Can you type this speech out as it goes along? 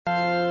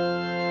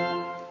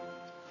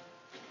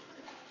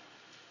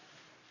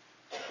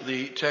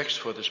The text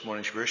for this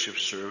morning's worship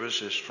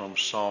service is from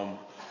Psalm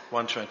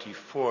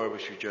 124,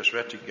 which we just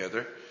read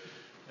together.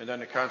 And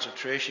then the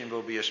concentration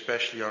will be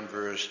especially on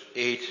verse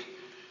 8,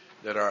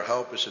 that our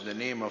help is in the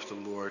name of the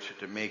Lord,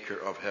 the maker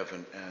of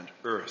heaven and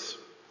earth.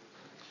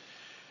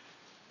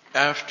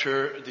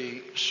 After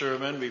the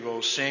sermon, we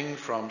will sing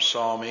from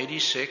Psalm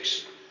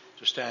 86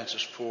 to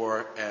stanzas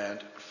 4 and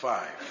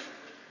 5.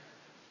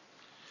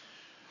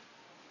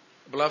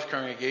 Beloved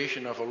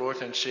congregation of our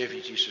Lord and Savior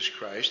Jesus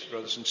Christ,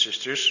 brothers and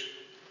sisters,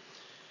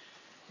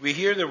 we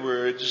hear the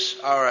words,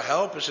 "Our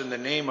help is in the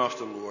name of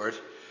the Lord,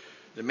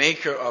 the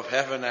maker of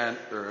heaven and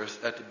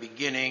earth," at the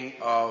beginning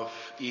of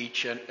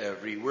each and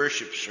every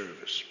worship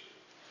service.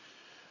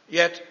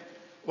 Yet,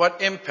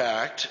 what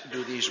impact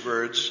do these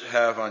words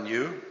have on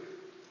you?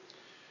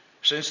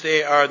 Since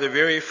they are the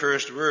very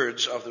first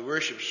words of the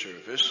worship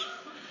service,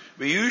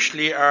 we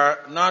usually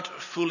are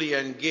not fully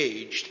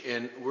engaged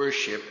in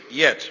worship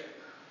yet.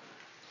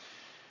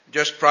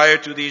 Just prior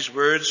to these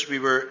words, we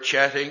were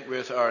chatting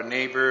with our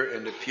neighbor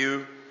in the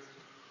pew,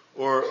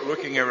 or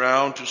looking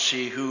around to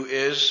see who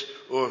is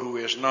or who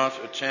is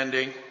not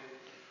attending,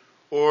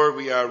 or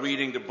we are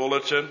reading the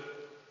bulletin.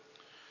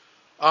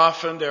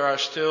 Often there are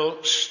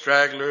still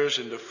stragglers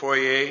in the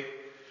foyer,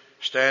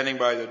 standing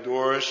by the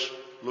doors,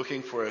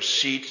 looking for a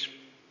seat.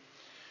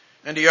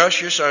 And the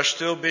ushers are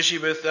still busy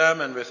with them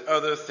and with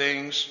other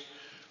things,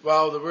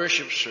 while the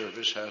worship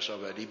service has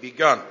already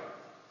begun.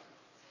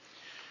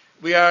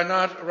 We are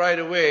not right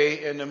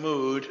away in the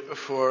mood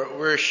for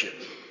worship.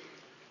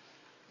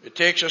 It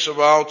takes us a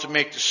while to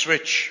make the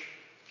switch.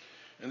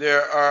 And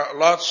there are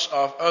lots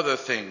of other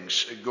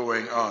things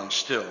going on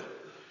still.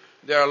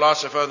 There are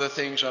lots of other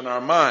things on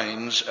our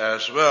minds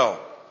as well.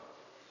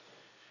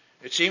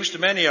 It seems to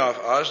many of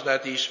us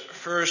that these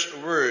first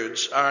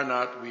words are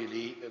not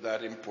really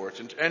that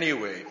important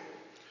anyway.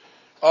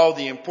 All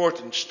the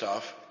important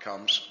stuff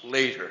comes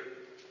later.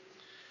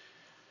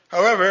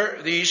 However,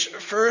 these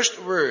first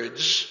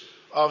words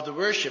of the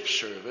worship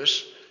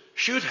service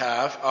should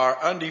have our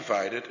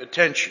undivided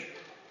attention.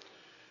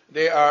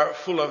 They are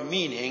full of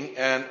meaning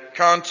and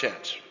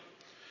content,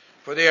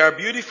 for they are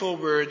beautiful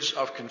words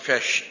of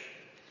confession,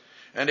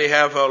 and they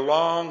have a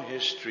long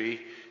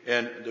history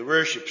in the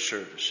worship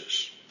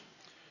services.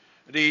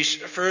 These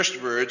first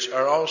words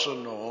are also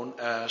known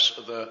as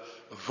the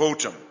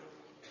votum.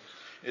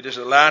 It is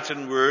a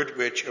Latin word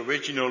which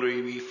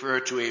originally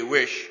referred to a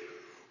wish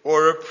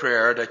or a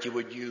prayer that you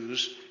would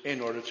use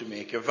in order to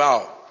make a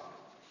vow.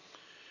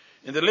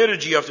 In the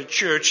liturgy of the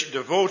church,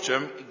 the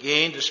votum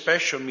gained a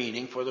special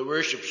meaning for the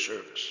worship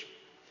service.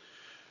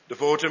 The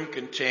votum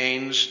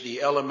contains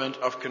the element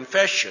of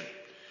confession,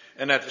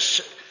 and at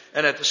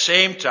the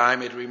same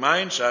time it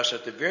reminds us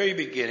at the very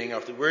beginning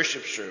of the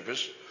worship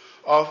service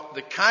of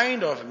the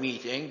kind of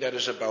meeting that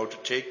is about to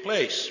take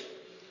place.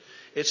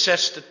 It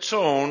sets the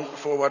tone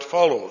for what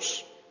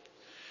follows.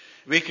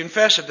 We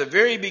confess at the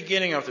very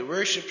beginning of the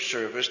worship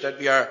service that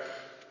we are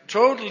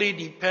totally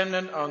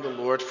dependent on the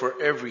Lord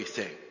for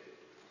everything.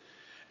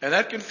 And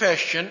that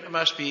confession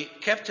must be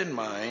kept in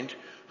mind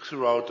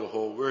throughout the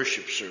whole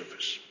worship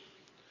service.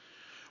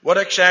 What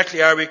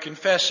exactly are we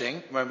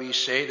confessing when we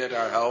say that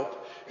our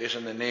help is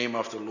in the name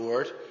of the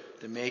Lord,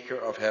 the maker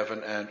of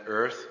heaven and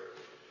earth?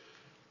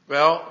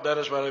 Well, that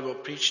is what I will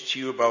preach to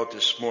you about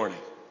this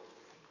morning.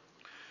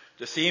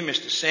 The theme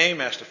is the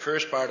same as the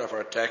first part of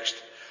our text.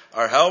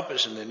 Our help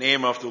is in the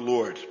name of the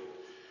Lord.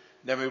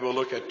 Then we will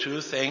look at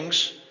two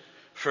things.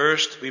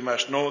 First, we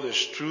must know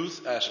this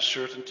truth as a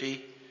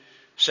certainty.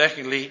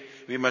 Secondly,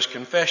 we must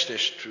confess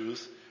this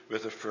truth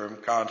with a firm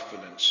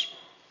confidence.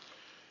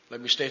 Let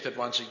me state that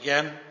once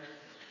again.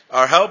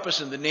 Our help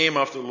is in the name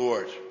of the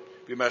Lord.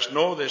 We must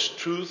know this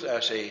truth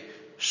as a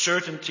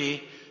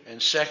certainty.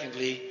 And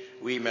secondly,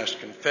 we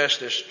must confess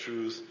this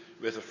truth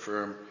with a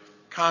firm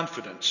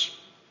confidence.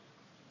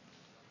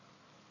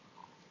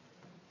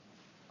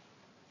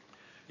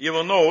 You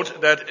will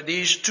note that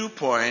these 2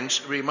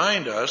 points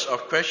remind us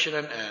of question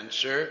and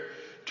answer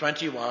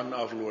 21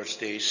 of Lord's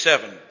Day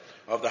 7.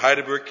 Of the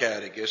Heidelberg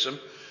Catechism,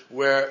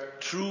 where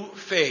true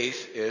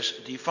faith is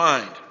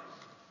defined.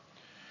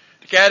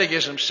 The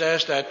Catechism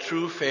says that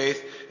true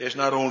faith is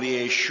not only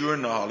a sure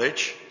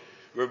knowledge,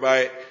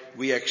 whereby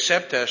we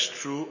accept as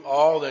true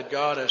all that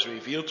God has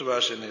revealed to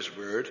us in His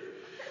Word,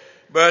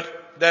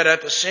 but that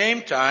at the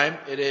same time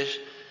it is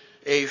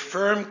a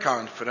firm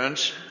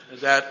confidence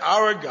that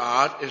our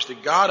God is the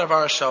God of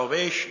our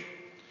salvation,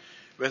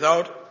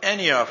 without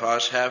any of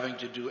us having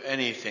to do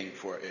anything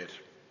for it.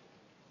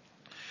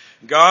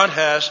 God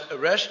has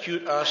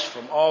rescued us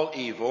from all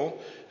evil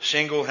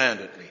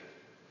single-handedly.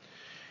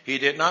 He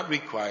did not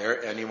require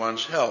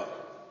anyone's help.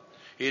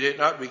 He did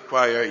not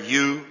require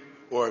you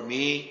or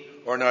me,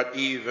 or not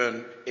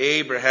even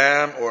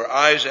Abraham or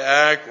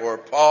Isaac or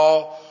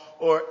Paul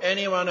or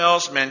anyone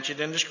else mentioned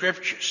in the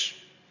Scriptures.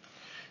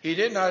 He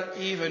did not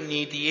even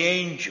need the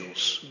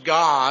angels.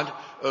 God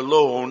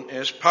alone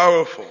is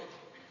powerful.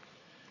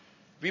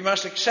 We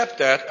must accept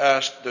that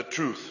as the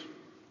truth.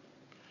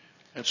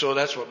 And so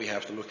that's what we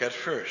have to look at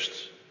first.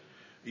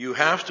 You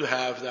have to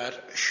have that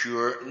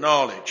sure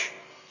knowledge.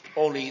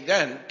 Only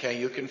then can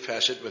you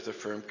confess it with a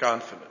firm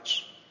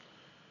confidence.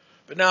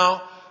 But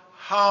now,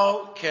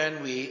 how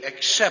can we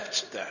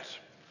accept that?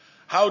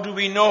 How do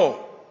we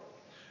know?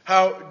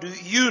 How do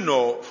you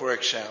know, for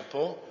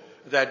example,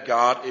 that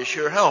God is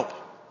your help?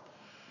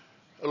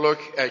 Look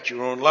at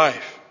your own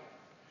life.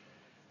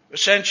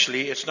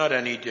 Essentially, it's not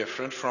any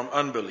different from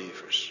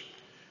unbelievers.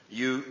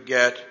 You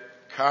get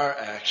car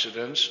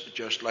accidents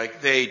just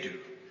like they do.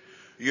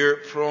 You're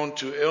prone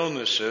to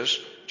illnesses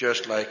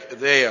just like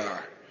they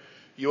are.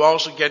 You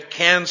also get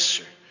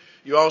cancer.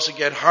 You also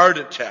get heart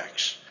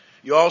attacks.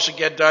 You also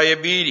get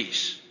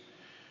diabetes.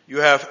 You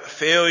have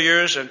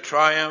failures and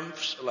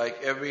triumphs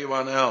like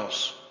everyone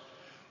else.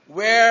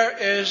 Where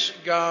is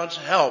God's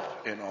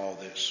help in all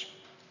this?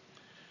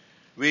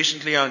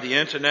 Recently on the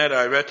internet,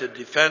 I read the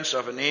defense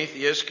of an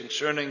atheist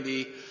concerning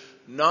the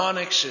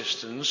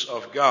non-existence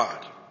of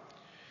God.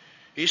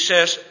 He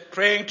says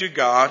praying to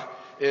God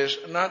is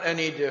not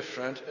any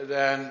different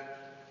than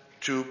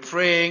to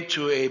praying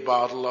to a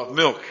bottle of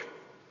milk.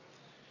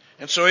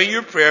 And so in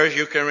your prayers,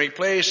 you can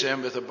replace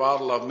him with a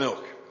bottle of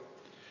milk.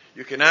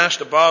 You can ask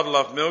the bottle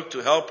of milk to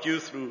help you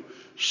through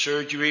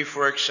surgery,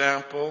 for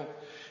example.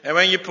 And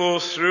when you pull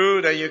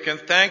through, then you can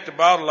thank the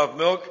bottle of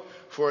milk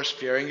for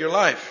sparing your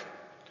life.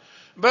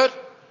 But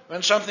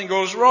when something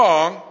goes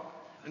wrong,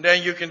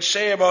 then you can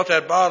say about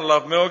that bottle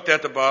of milk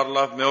that the bottle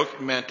of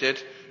milk meant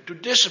it to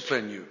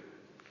discipline you.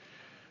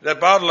 That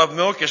bottle of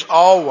milk is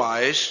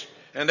all-wise,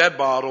 and that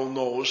bottle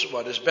knows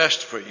what is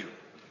best for you.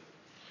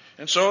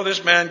 And so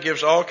this man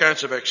gives all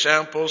kinds of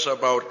examples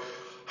about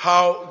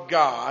how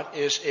God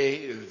is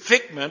a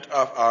figment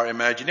of our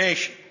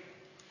imagination.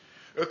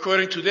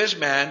 According to this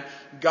man,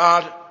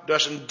 God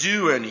doesn't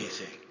do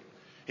anything.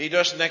 He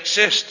doesn't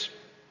exist.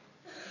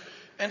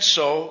 And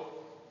so,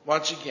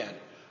 once again,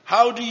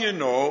 how do you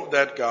know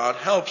that God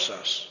helps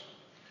us?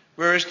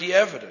 Where is the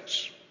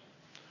evidence?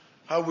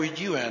 How would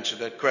you answer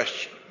that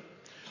question?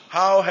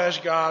 How has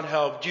God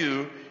helped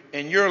you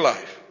in your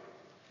life?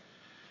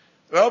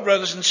 Well,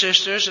 brothers and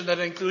sisters, and that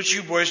includes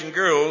you boys and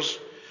girls,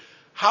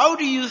 how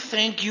do you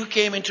think you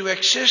came into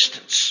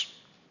existence?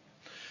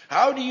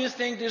 How do you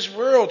think this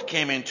world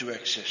came into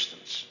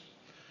existence?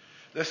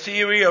 The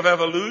theory of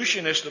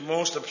evolution is the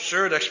most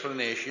absurd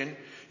explanation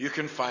you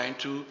can find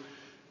to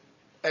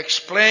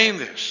explain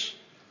this.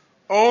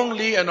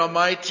 Only an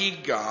almighty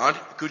God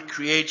could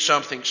create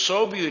something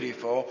so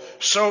beautiful,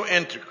 so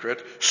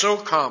intricate, so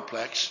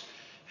complex,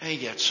 and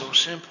yet so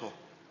simple.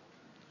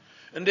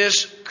 And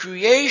this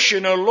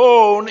creation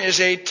alone is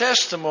a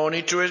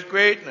testimony to his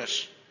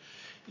greatness.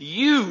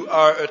 You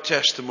are a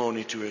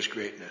testimony to his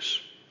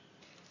greatness.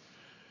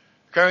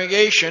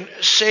 Congregation,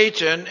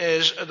 Satan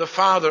is the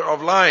father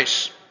of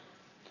lies.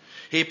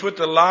 He put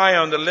the lie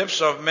on the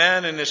lips of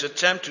man in his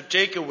attempt to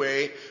take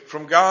away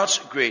from God's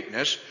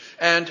greatness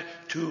and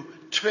to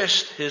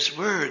twist his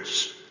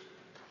words.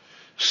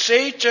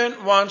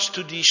 Satan wants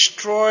to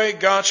destroy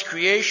God's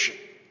creation.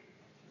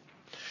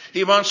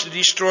 He wants to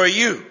destroy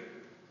you.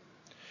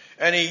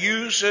 And he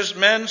uses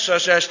men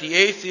such as the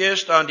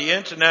atheist on the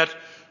internet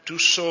to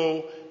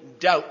sow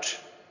doubt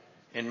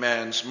in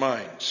man's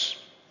minds.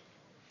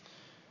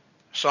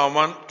 Psalm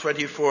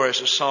 124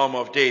 is a psalm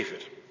of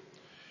David.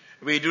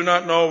 We do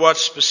not know what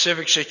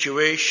specific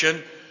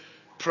situation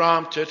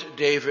prompted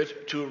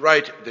David to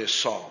write this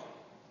psalm.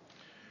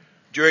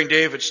 During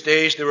David's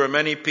days, there were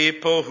many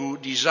people who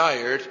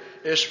desired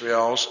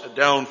Israel's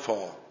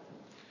downfall.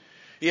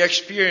 He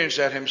experienced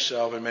that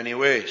himself in many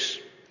ways.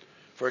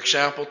 For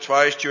example,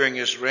 twice during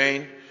his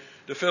reign,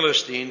 the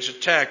Philistines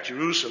attacked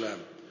Jerusalem,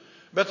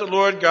 but the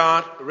Lord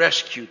God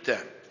rescued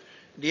them.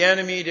 The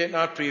enemy did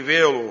not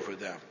prevail over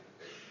them.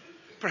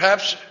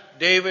 Perhaps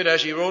David,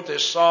 as he wrote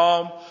this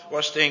psalm,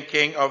 was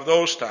thinking of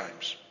those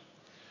times.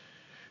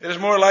 It is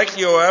more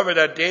likely, however,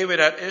 that David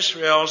had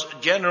Israel's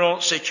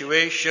general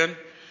situation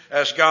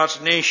as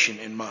God's nation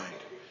in mind.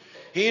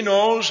 He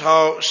knows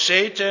how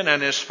Satan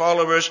and his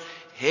followers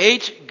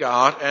hate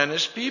God and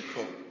his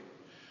people.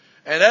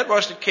 And that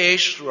was the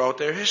case throughout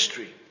their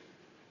history.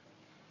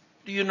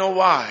 Do you know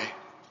why?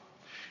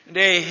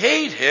 They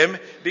hate him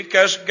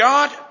because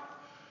God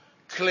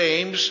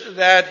claims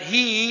that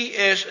he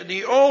is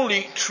the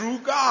only true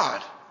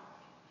God.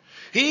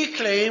 He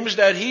claims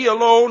that he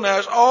alone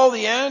has all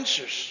the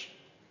answers.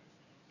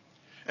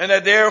 And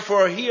that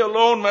therefore he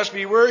alone must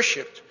be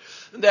worshipped.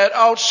 That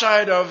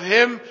outside of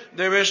him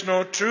there is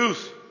no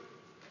truth.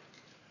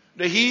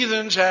 The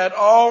heathens had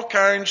all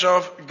kinds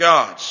of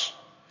gods.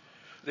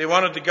 They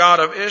wanted the God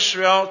of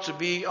Israel to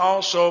be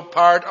also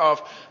part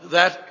of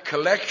that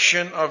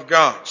collection of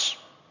gods.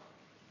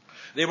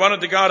 They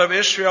wanted the God of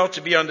Israel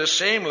to be on the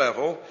same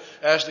level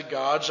as the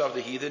gods of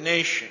the heathen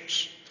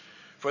nations.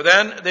 For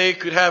then they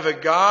could have a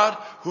God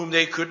whom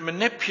they could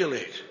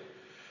manipulate.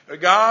 A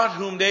God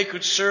whom they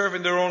could serve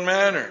in their own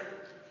manner.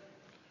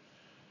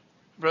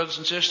 Brothers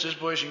and sisters,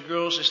 boys and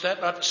girls, is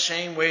that not the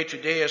same way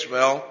today as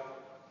well?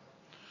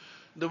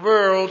 The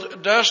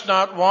world does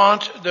not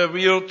want the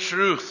real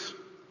truth.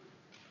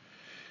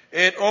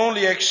 It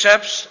only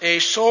accepts a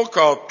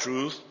so-called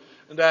truth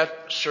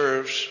that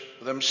serves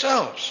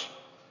themselves.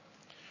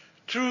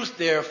 Truth,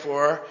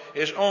 therefore,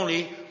 is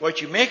only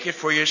what you make it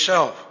for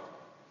yourself.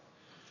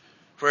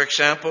 For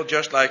example,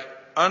 just like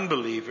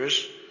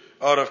unbelievers,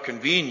 out of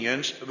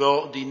convenience,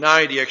 will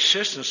deny the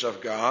existence of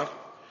God,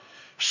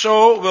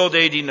 so will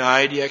they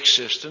deny the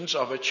existence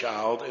of a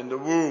child in the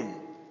womb.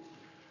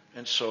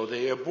 And so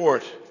they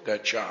abort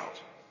that child.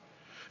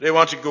 They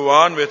want to go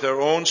on with their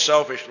own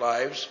selfish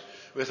lives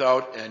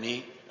without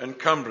any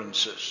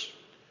encumbrances.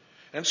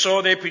 And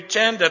so they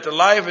pretend that the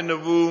life in the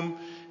womb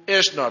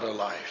is not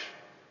alive.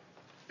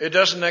 It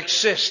doesn't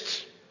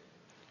exist.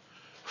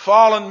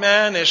 Fallen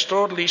man is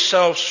totally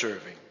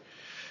self-serving.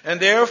 And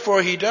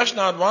therefore he does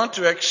not want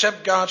to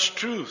accept God's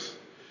truth.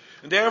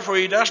 And therefore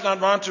he does not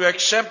want to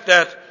accept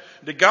that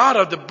the God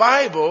of the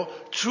Bible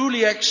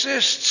truly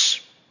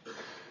exists.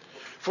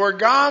 For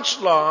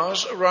God's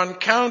laws run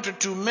counter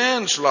to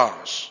man's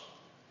laws.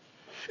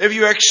 If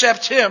you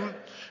accept him,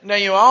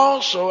 then you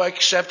also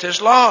accept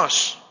his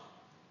laws.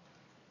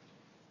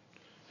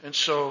 And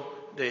so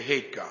they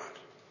hate God.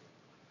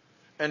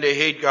 And they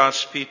hate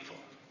God's people.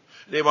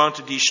 They want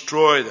to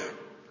destroy them.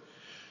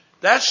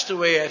 That's the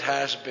way it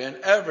has been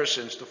ever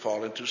since the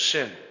fall into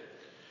sin.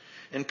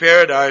 In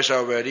paradise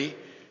already,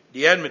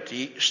 the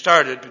enmity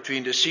started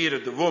between the seed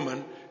of the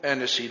woman and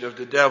the seed of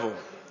the devil.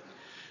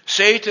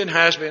 Satan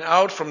has been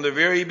out from the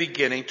very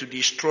beginning to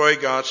destroy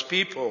God's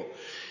people.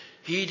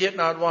 He did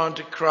not want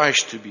the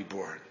Christ to be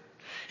born.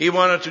 He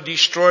wanted to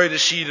destroy the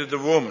seed of the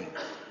woman.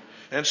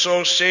 And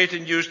so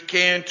Satan used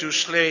Cain to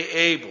slay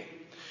Abel.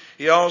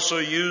 He also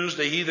used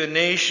the heathen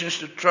nations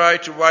to try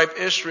to wipe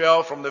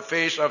Israel from the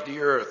face of the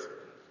earth.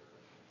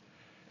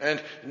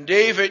 And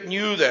David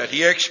knew that.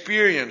 He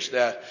experienced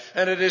that.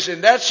 And it is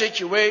in that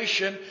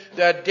situation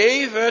that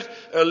David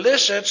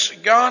elicits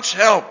God's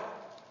help.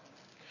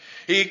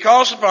 He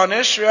calls upon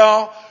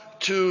Israel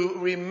to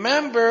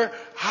remember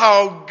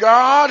how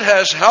God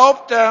has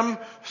helped them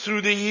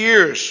through the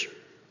years.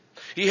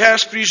 He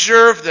has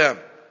preserved them.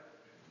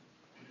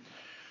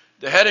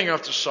 The heading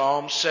of the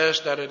psalm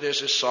says that it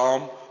is a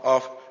psalm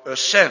of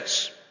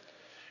ascents.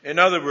 In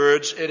other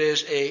words, it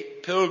is a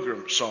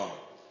pilgrim psalm.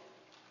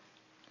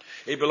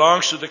 It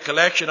belongs to the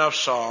collection of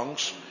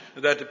songs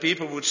that the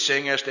people would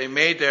sing as they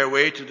made their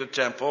way to the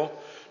temple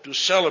to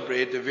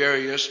celebrate the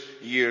various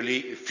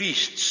yearly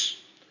feasts.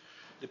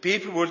 The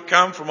people would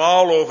come from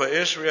all over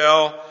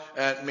Israel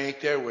and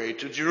make their way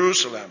to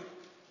Jerusalem.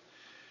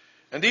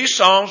 And these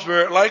psalms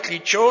were likely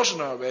chosen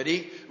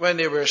already when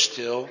they were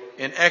still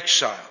in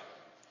exile.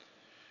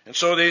 And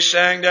so they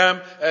sang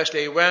them as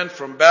they went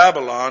from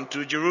Babylon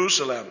to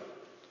Jerusalem.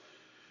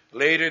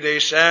 Later they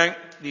sang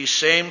these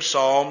same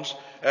psalms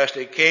as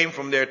they came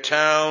from their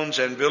towns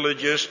and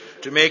villages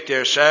to make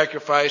their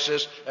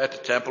sacrifices at the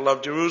temple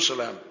of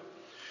Jerusalem.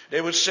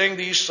 They would sing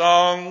these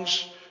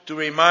songs to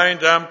remind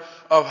them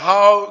of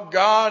how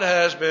God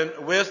has been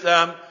with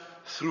them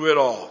through it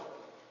all.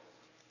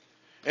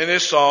 In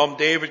this psalm,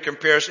 David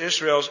compares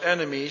Israel's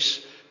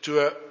enemies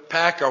to a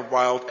pack of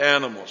wild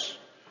animals.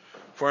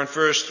 For in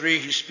verse 3,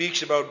 he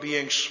speaks about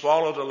being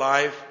swallowed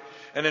alive,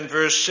 and in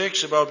verse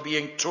 6 about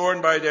being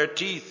torn by their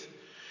teeth.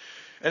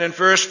 And in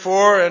verse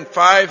 4 and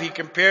 5, he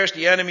compares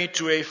the enemy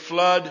to a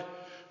flood,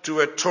 to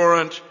a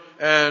torrent,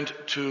 and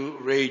to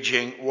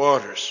raging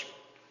waters.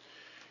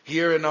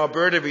 Here in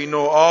Alberta, we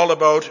know all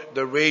about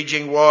the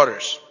raging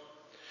waters.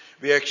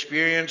 We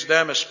experience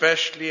them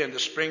especially in the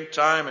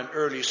springtime and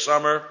early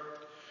summer.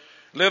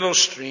 Little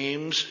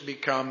streams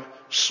become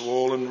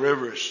swollen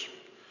rivers.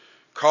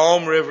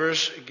 Calm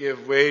rivers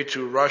give way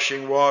to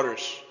rushing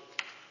waters.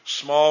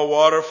 Small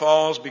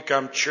waterfalls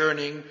become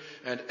churning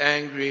and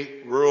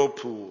angry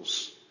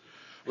whirlpools.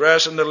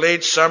 Whereas in the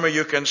late summer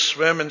you can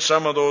swim in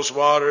some of those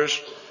waters,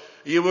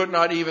 you would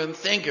not even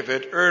think of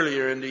it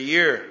earlier in the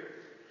year.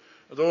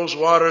 Those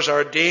waters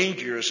are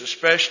dangerous,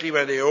 especially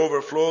when they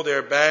overflow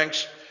their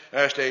banks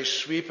as they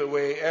sweep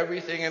away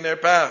everything in their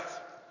path.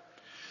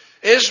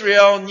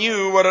 Israel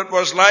knew what it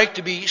was like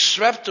to be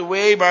swept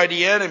away by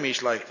the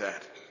enemies like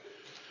that.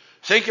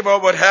 Think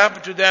about what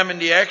happened to them in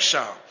the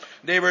exile.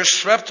 They were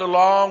swept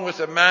along with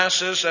the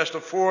masses as the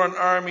foreign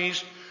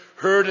armies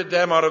herded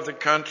them out of the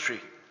country.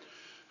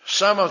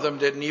 Some of them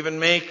didn't even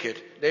make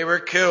it. They were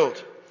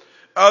killed.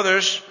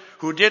 Others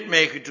who did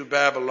make it to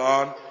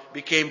Babylon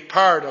became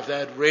part of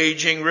that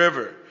raging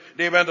river.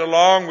 They went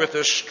along with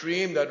the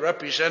stream that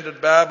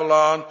represented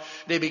Babylon.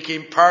 They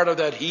became part of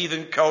that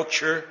heathen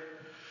culture.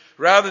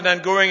 Rather than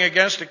going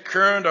against the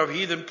current of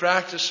heathen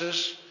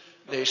practices,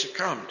 they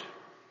succumbed.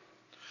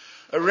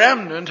 A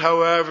remnant,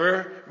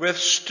 however,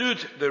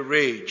 withstood the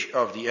rage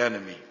of the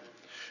enemy.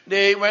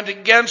 They went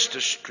against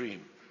the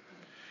stream.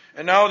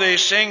 And now they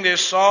sing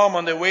this psalm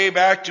on the way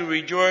back to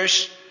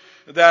rejoice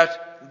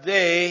that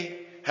they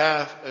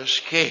have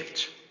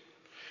escaped.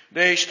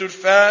 They stood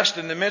fast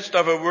in the midst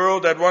of a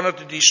world that wanted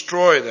to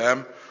destroy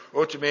them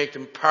or to make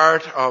them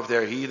part of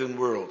their heathen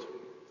world.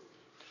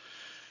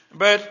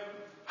 But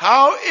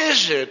how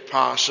is it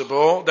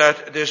possible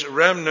that this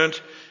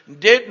remnant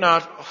did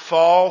not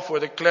fall for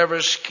the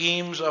clever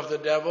schemes of the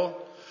devil?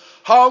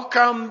 How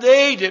come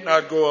they did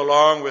not go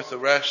along with the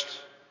rest?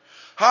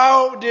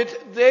 How did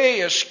they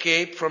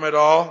escape from it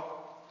all?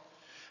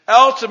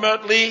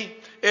 Ultimately,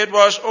 it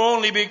was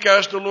only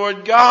because the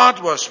Lord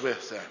God was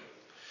with them.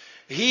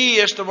 He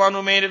is the one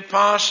who made it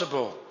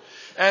possible.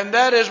 And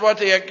that is what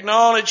they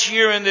acknowledge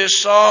here in this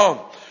psalm.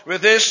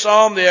 With this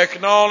psalm, they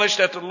acknowledge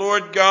that the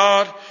Lord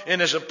God, in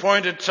His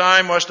appointed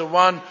time, was the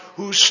one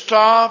who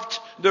stopped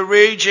the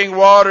raging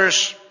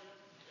waters.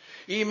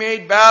 He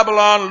made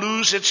Babylon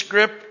lose its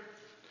grip.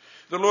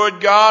 The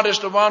Lord God is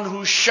the one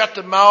who shut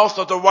the mouth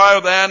of the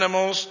wild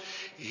animals.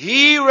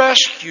 He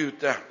rescued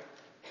them.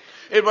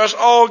 It was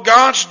all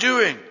God's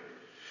doing.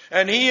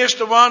 And He is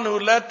the one who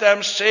led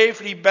them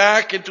safely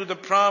back into the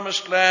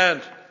promised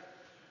land.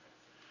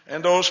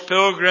 And those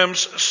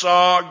pilgrims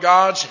saw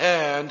God's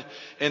hand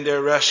in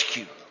their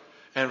rescue,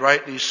 and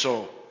rightly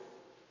so.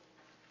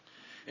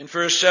 In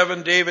verse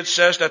 7, David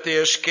says that they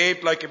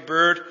escaped like a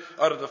bird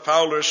out of the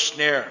fowler's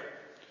snare.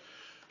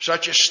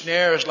 Such a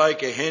snare is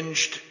like a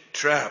hinged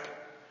trap.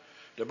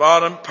 The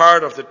bottom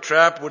part of the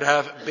trap would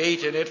have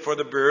bait in it for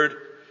the bird,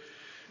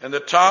 and the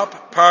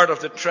top part of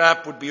the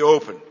trap would be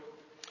open.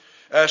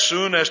 As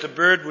soon as the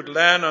bird would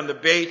land on the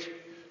bait,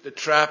 the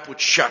trap would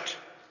shut.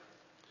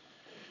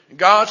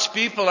 God's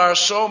people are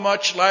so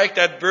much like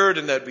that bird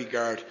in that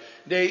regard.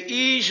 They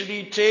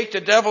easily take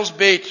the devil's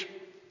bait.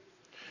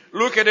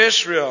 Look at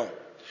Israel.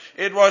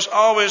 It was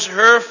always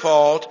her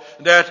fault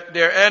that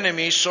their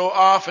enemies so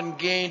often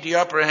gained the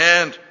upper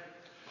hand.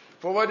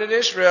 For what did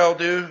Israel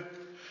do?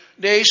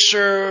 They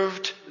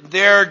served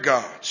their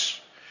gods.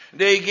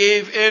 They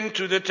gave in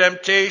to the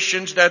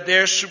temptations that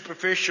their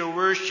superficial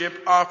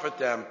worship offered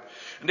them.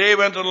 They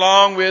went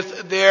along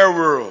with their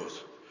world.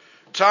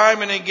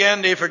 Time and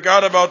again they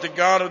forgot about the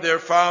God of their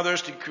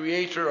fathers, the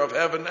creator of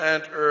heaven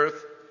and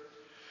earth.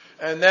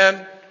 And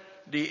then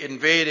the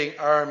invading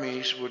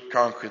armies would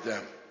conquer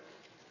them.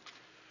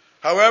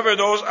 However,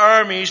 those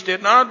armies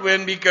did not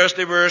win because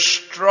they were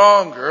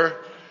stronger,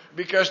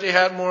 because they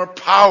had more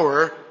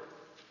power.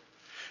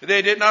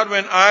 They did not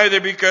win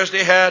either because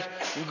they had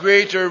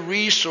greater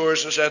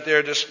resources at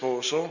their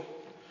disposal.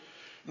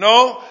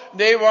 No,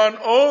 they won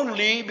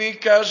only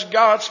because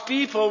God's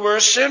people were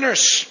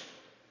sinners.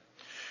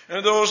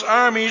 And those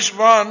armies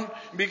won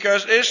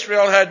because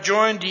Israel had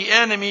joined the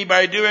enemy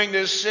by doing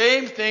the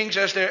same things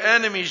as their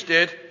enemies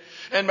did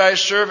and by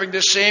serving the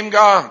same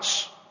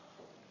gods.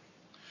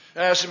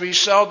 As a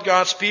result,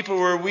 God's people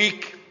were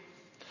weak.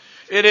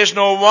 It is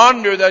no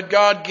wonder that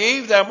God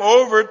gave them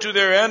over to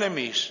their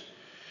enemies.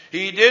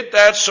 He did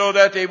that so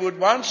that they would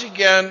once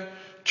again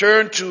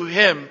turn to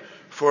Him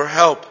for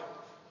help.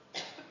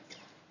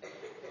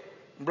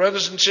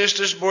 Brothers and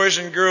sisters, boys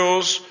and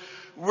girls,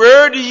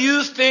 where do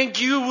you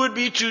think you would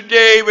be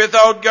today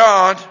without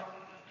God?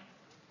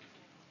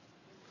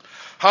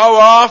 How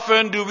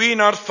often do we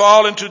not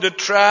fall into the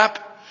trap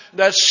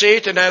that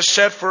Satan has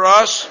set for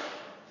us?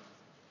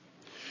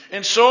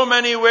 In so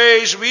many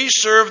ways, we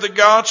serve the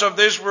gods of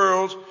this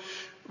world.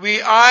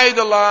 We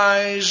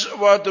idolize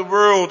what the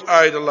world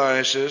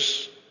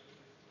idolizes.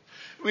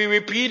 We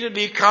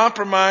repeatedly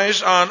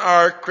compromise on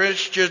our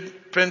Christian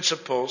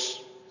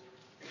principles.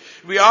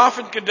 We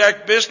often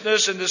conduct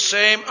business in the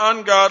same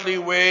ungodly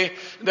way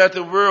that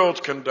the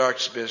world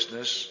conducts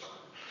business.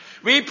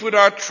 We put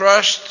our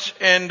trust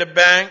in the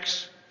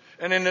banks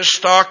and in the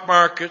stock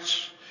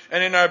markets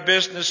and in our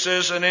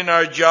businesses and in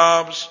our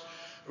jobs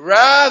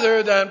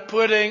rather than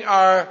putting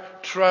our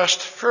trust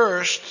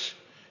first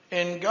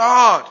in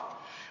God.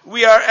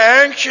 We are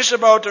anxious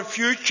about the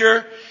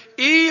future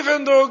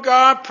even though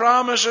God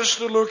promises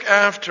to look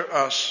after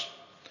us.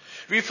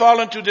 We fall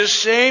into the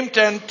same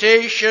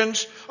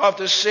temptations of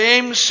the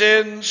same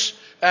sins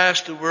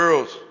as the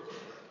world.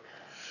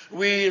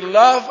 We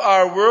love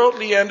our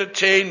worldly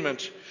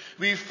entertainment.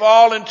 We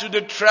fall into the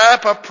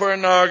trap of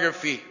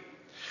pornography.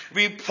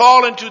 We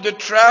fall into the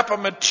trap of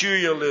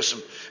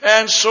materialism.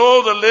 And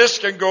so the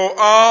list can go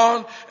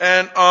on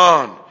and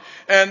on.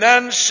 And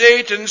then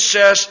Satan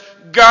says,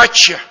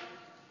 "Gotcha.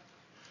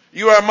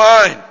 You are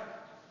mine."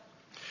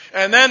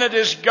 And then it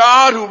is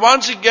God who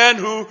once again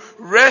who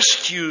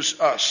rescues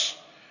us.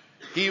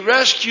 He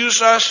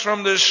rescues us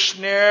from the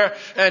snare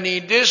and He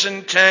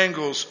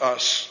disentangles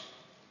us.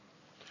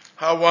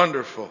 How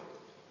wonderful.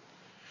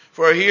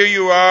 For here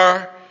you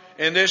are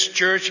in this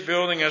church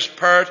building as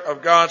part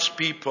of God's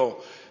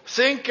people.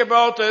 Think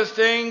about the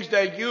things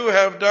that you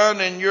have done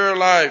in your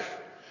life.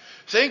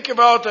 Think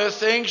about the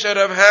things that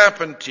have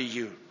happened to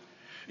you.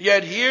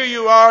 Yet here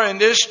you are in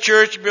this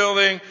church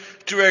building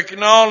to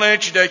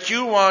acknowledge that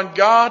you want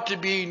God to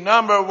be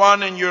number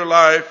one in your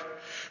life.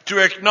 To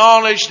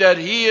acknowledge that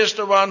He is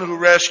the one who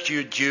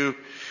rescued you.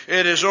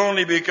 It is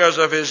only because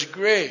of His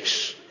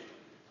grace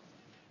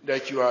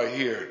that you are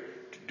here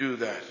to do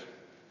that.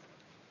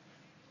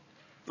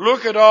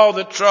 Look at all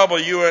the trouble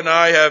you and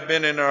I have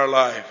been in our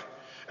life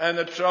and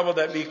the trouble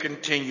that we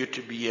continue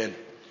to be in.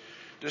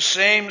 The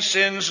same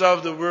sins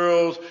of the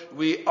world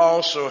we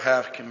also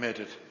have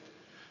committed.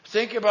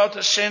 Think about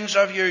the sins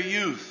of your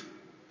youth.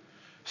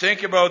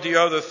 Think about the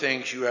other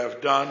things you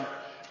have done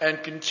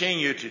and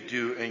continue to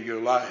do in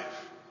your life.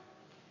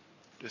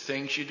 The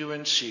things you do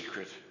in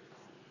secret.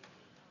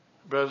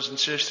 Brothers and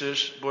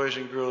sisters, boys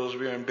and girls,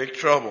 we are in big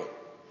trouble.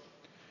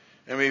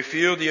 And we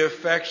feel the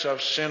effects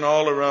of sin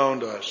all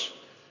around us.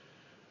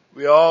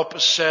 We all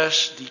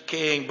possess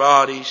decaying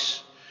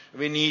bodies.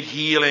 We need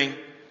healing.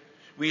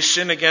 We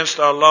sin against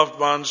our loved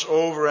ones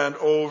over and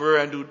over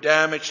and do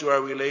damage to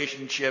our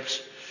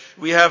relationships.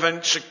 We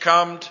haven't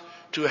succumbed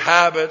to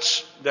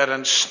habits that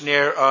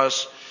ensnare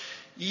us.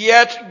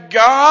 Yet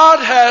God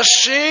has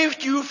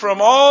saved you from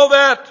all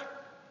that.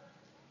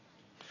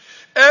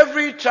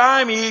 Every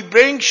time He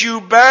brings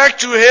you back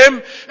to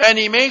Him and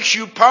He makes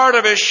you part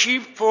of His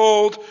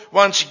sheepfold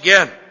once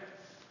again.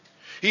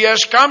 He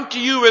has come to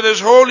you with His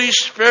Holy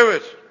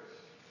Spirit.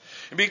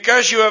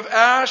 Because you have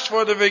asked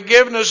for the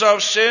forgiveness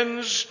of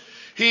sins,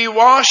 He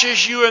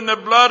washes you in the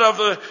blood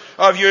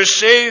of your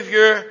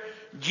Savior,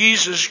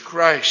 Jesus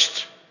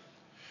Christ.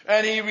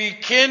 And He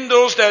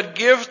rekindles that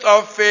gift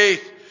of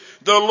faith.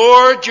 The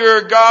Lord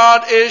your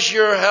God is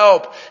your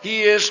help.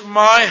 He is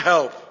my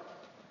help.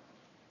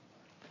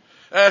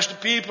 As the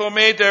people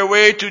made their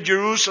way to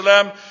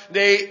Jerusalem,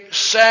 they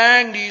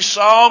sang these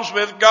psalms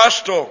with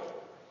gusto.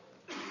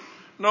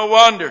 No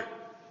wonder.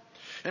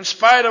 In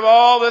spite of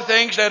all the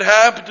things that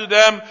happened to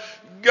them,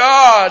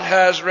 God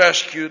has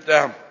rescued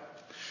them.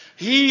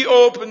 He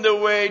opened the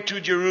way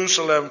to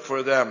Jerusalem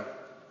for them.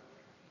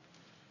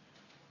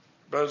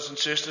 Brothers and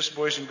sisters,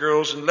 boys and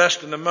girls, in less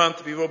than a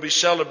month we will be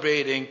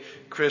celebrating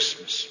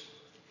Christmas.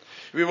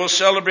 We will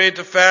celebrate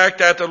the fact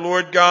that the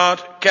Lord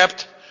God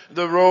kept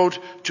the road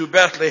to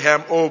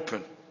Bethlehem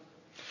open.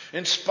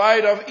 In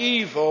spite of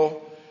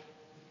evil,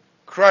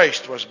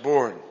 Christ was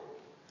born.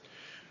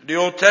 The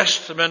Old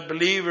Testament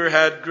believer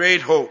had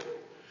great hope,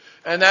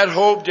 and that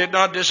hope did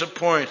not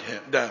disappoint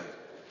them,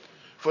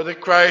 for the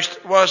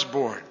Christ was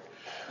born.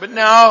 But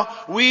now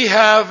we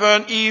have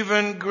an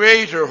even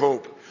greater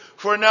hope,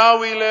 for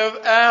now we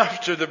live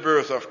after the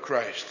birth of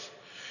Christ.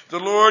 The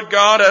Lord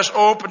God has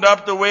opened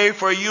up the way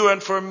for you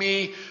and for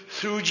me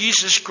through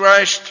Jesus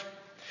Christ.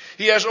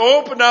 He has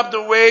opened up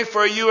the way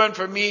for you and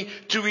for me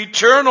to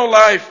eternal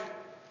life.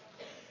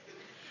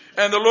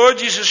 And the Lord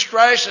Jesus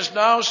Christ is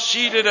now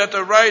seated at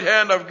the right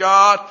hand of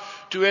God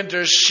to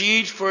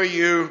intercede for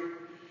you,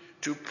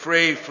 to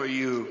pray for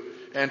you,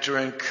 and to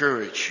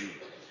encourage you.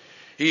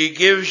 He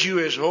gives you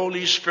His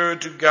Holy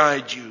Spirit to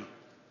guide you.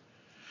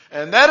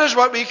 And that is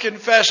what we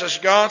confess as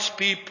God's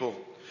people.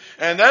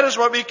 And that is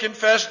what we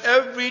confess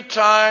every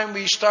time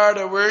we start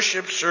a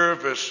worship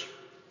service.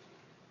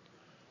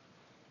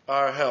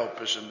 Our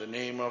help is in the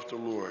name of the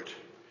Lord.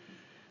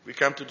 We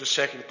come to the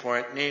second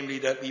point, namely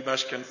that we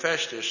must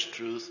confess this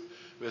truth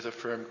with a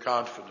firm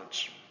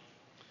confidence.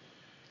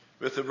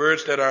 With the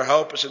words that our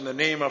help is in the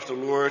name of the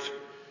Lord,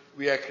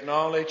 we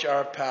acknowledge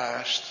our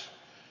past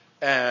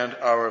and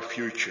our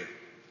future.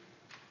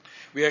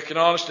 We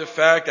acknowledge the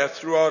fact that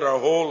throughout our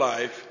whole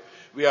life,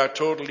 we are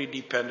totally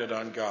dependent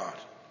on God.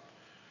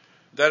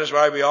 That is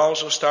why we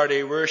also start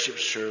a worship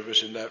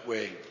service in that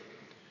way.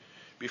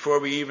 Before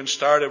we even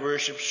start a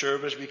worship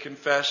service, we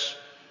confess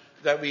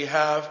that we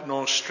have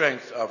no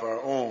strength of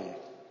our own,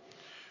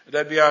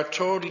 that we are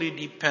totally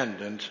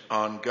dependent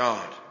on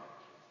God.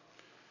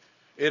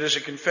 It is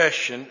a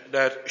confession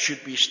that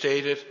should be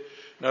stated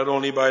not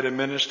only by the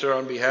minister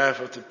on behalf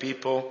of the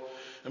people,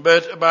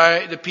 but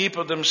by the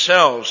people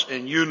themselves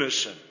in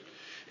unison.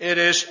 It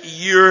is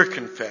your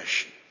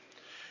confession.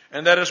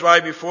 And that is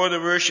why before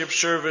the worship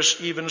service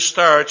even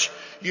starts,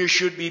 you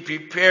should be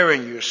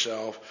preparing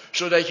yourself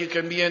so that you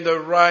can be in the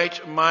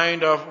right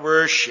mind of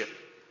worship.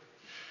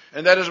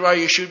 And that is why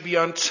you should be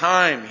on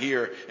time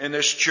here in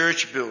this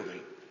church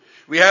building.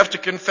 We have to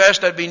confess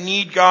that we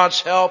need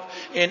God's help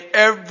in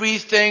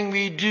everything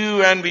we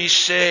do and we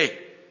say.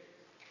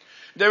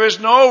 There is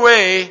no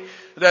way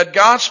that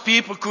God's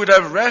people could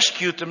have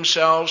rescued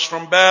themselves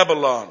from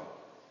Babylon.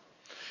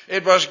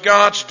 It was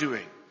God's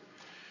doing.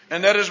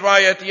 And that is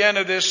why at the end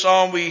of this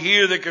psalm we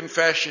hear the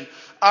confession,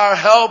 our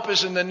help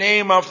is in the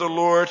name of the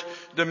Lord,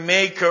 the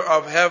maker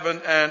of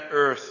heaven and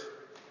earth.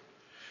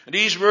 And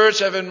these words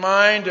have in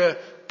mind the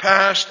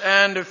past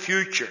and the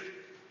future.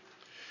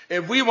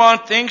 If we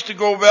want things to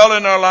go well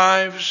in our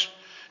lives,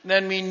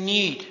 then we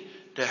need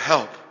the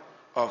help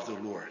of the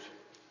Lord.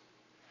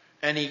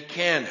 And He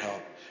can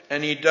help,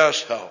 and He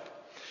does help.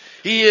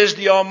 He is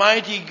the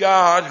Almighty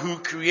God who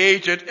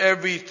created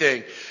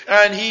everything.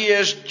 And He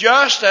is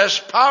just as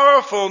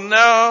powerful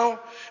now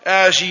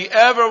as He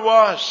ever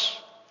was.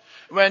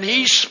 When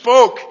He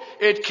spoke,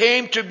 it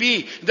came to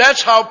be.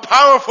 That's how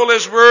powerful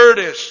His word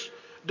is.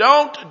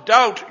 Don't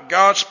doubt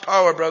God's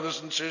power,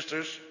 brothers and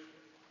sisters.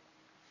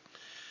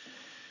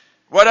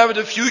 Whatever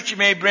the future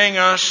may bring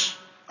us,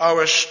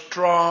 our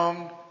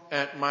strong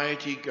and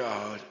mighty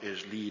God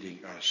is leading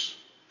us.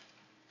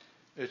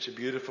 It's a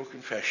beautiful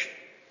confession.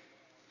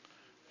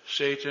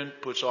 Satan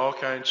puts all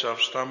kinds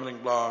of stumbling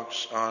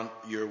blocks on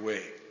your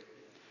way.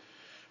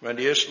 When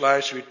the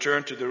Israelites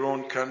returned to their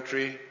own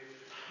country,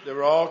 there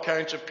were all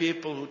kinds of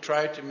people who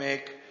tried to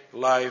make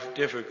life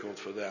difficult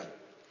for them.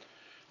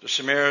 The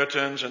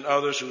Samaritans and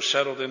others who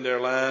settled in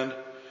their land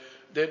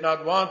did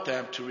not want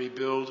them to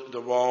rebuild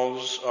the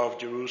walls of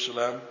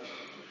Jerusalem.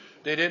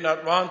 They did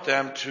not want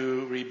them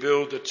to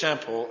rebuild the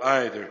temple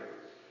either.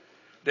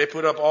 They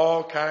put up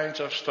all kinds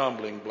of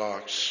stumbling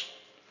blocks.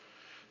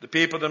 The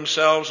people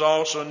themselves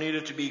also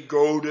needed to be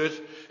goaded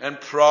and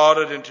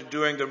prodded into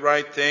doing the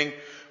right thing,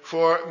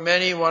 for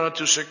many wanted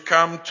to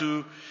succumb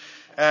to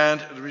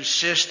and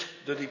resist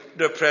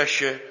the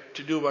pressure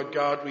to do what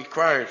God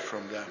required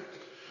from them.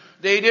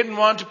 They didn't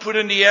want to put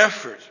in the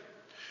effort.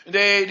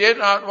 They did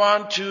not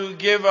want to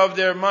give of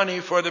their money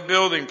for the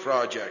building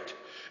project.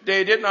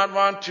 They did not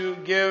want to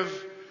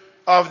give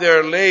of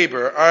their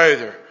labor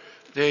either.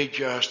 They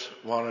just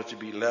wanted to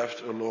be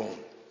left alone.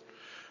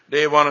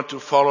 They wanted to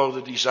follow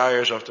the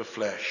desires of the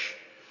flesh.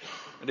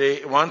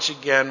 They once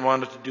again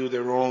wanted to do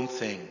their own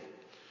thing.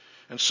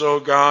 And so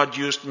God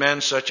used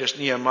men such as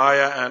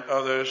Nehemiah and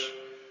others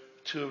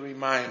to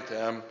remind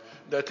them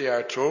that they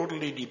are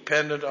totally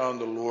dependent on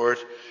the Lord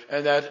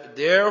and that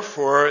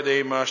therefore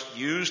they must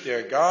use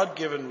their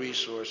God-given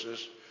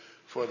resources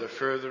for the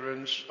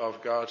furtherance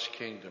of God's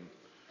kingdom.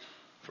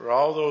 For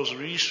all those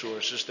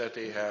resources that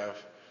they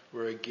have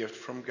were a gift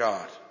from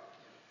God.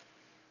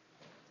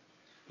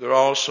 There are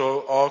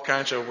also all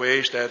kinds of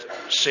ways that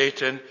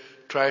Satan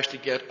tries to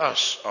get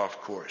us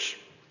off course.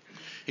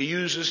 He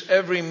uses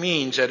every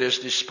means at his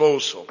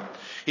disposal.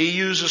 He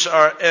uses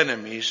our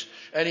enemies,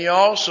 and he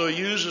also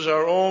uses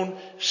our own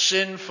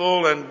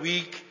sinful and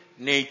weak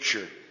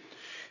nature.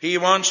 He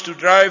wants to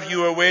drive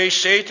you away.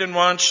 Satan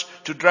wants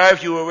to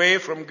drive you away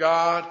from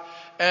God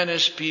and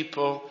his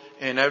people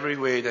in every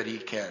way that he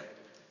can.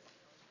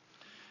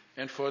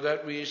 And for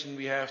that reason,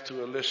 we have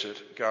to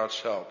elicit God's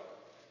help.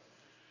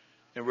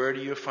 And where do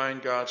you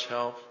find God's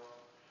help?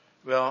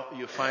 Well,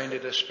 you find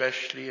it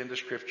especially in the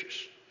Scriptures.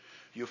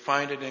 You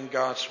find it in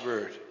God's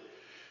Word.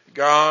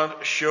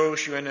 God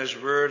shows you in His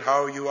Word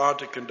how you ought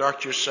to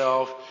conduct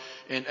yourself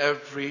in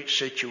every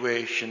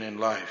situation in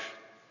life.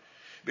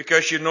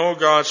 Because you know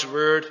God's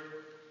Word,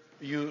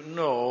 you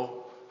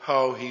know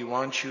how He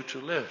wants you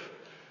to live.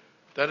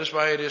 That is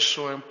why it is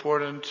so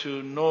important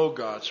to know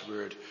God's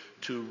Word,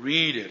 to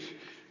read it,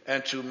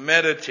 and to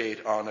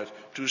meditate on it,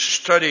 to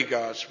study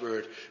God's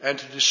Word, and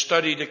to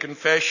study the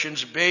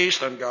confessions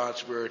based on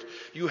God's Word.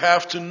 You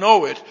have to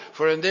know it,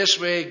 for in this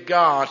way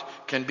God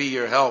can be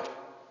your help.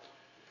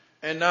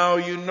 And now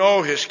you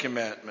know His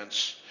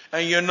commandments,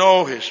 and you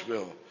know His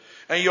will.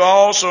 And you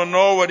also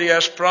know what He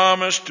has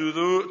promised to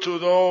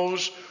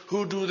those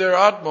who do their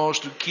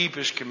utmost to keep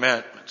His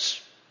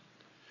commandments.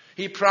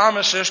 He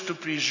promises to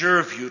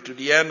preserve you to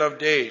the end of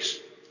days,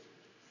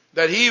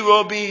 that He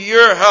will be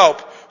your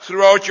help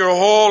throughout your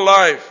whole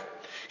life.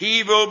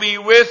 He will be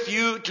with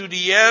you to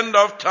the end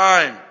of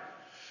time.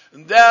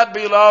 And that,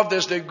 beloved,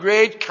 is the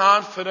great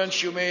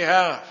confidence you may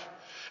have.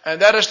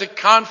 And that is the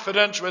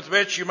confidence with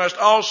which you must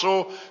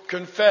also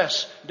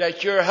confess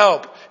that your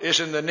help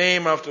is in the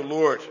name of the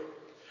Lord.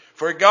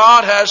 For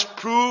God has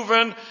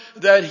proven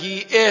that He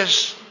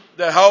is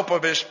the help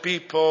of His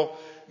people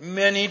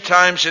many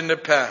times in the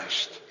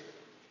past.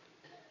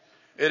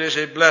 It is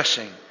a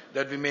blessing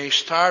that we may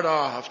start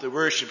off the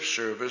worship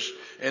service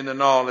in the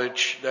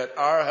knowledge that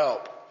our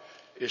help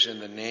is in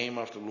the name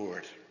of the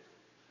Lord.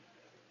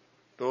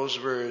 Those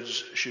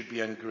words should be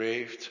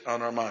engraved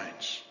on our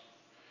minds.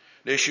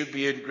 They should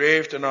be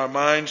engraved in our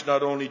minds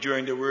not only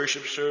during the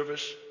worship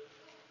service,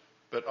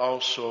 but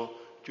also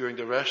during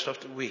the rest of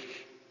the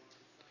week.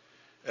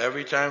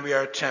 Every time we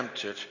are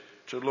tempted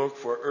to look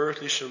for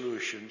earthly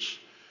solutions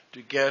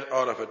to get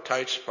out of a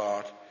tight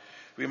spot,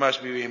 we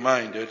must be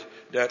reminded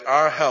that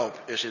our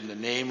help is in the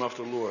name of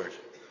the Lord.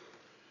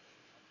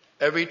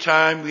 Every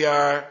time we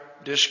are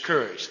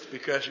discouraged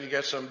because we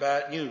get some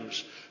bad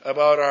news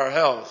about our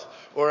health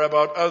or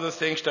about other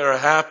things that are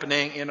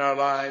happening in our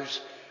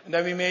lives, and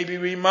then we may be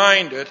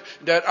reminded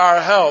that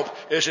our help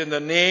is in the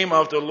name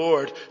of the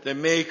Lord, the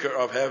maker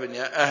of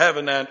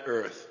heaven and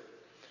earth.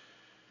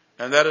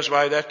 And that is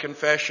why that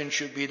confession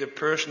should be the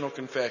personal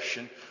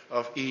confession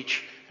of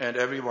each and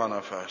every one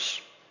of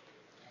us.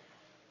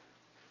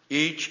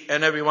 Each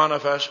and every one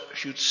of us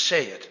should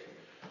say it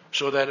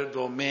so that it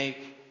will make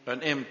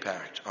an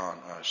impact on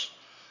us.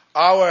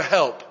 Our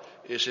help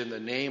is in the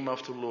name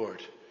of the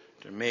Lord,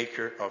 the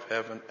maker of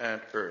heaven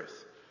and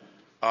earth.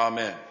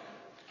 Amen.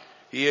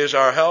 He is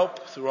our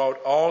help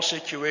throughout all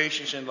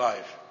situations in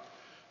life.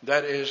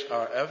 That is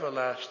our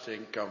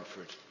everlasting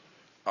comfort.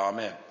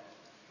 Amen.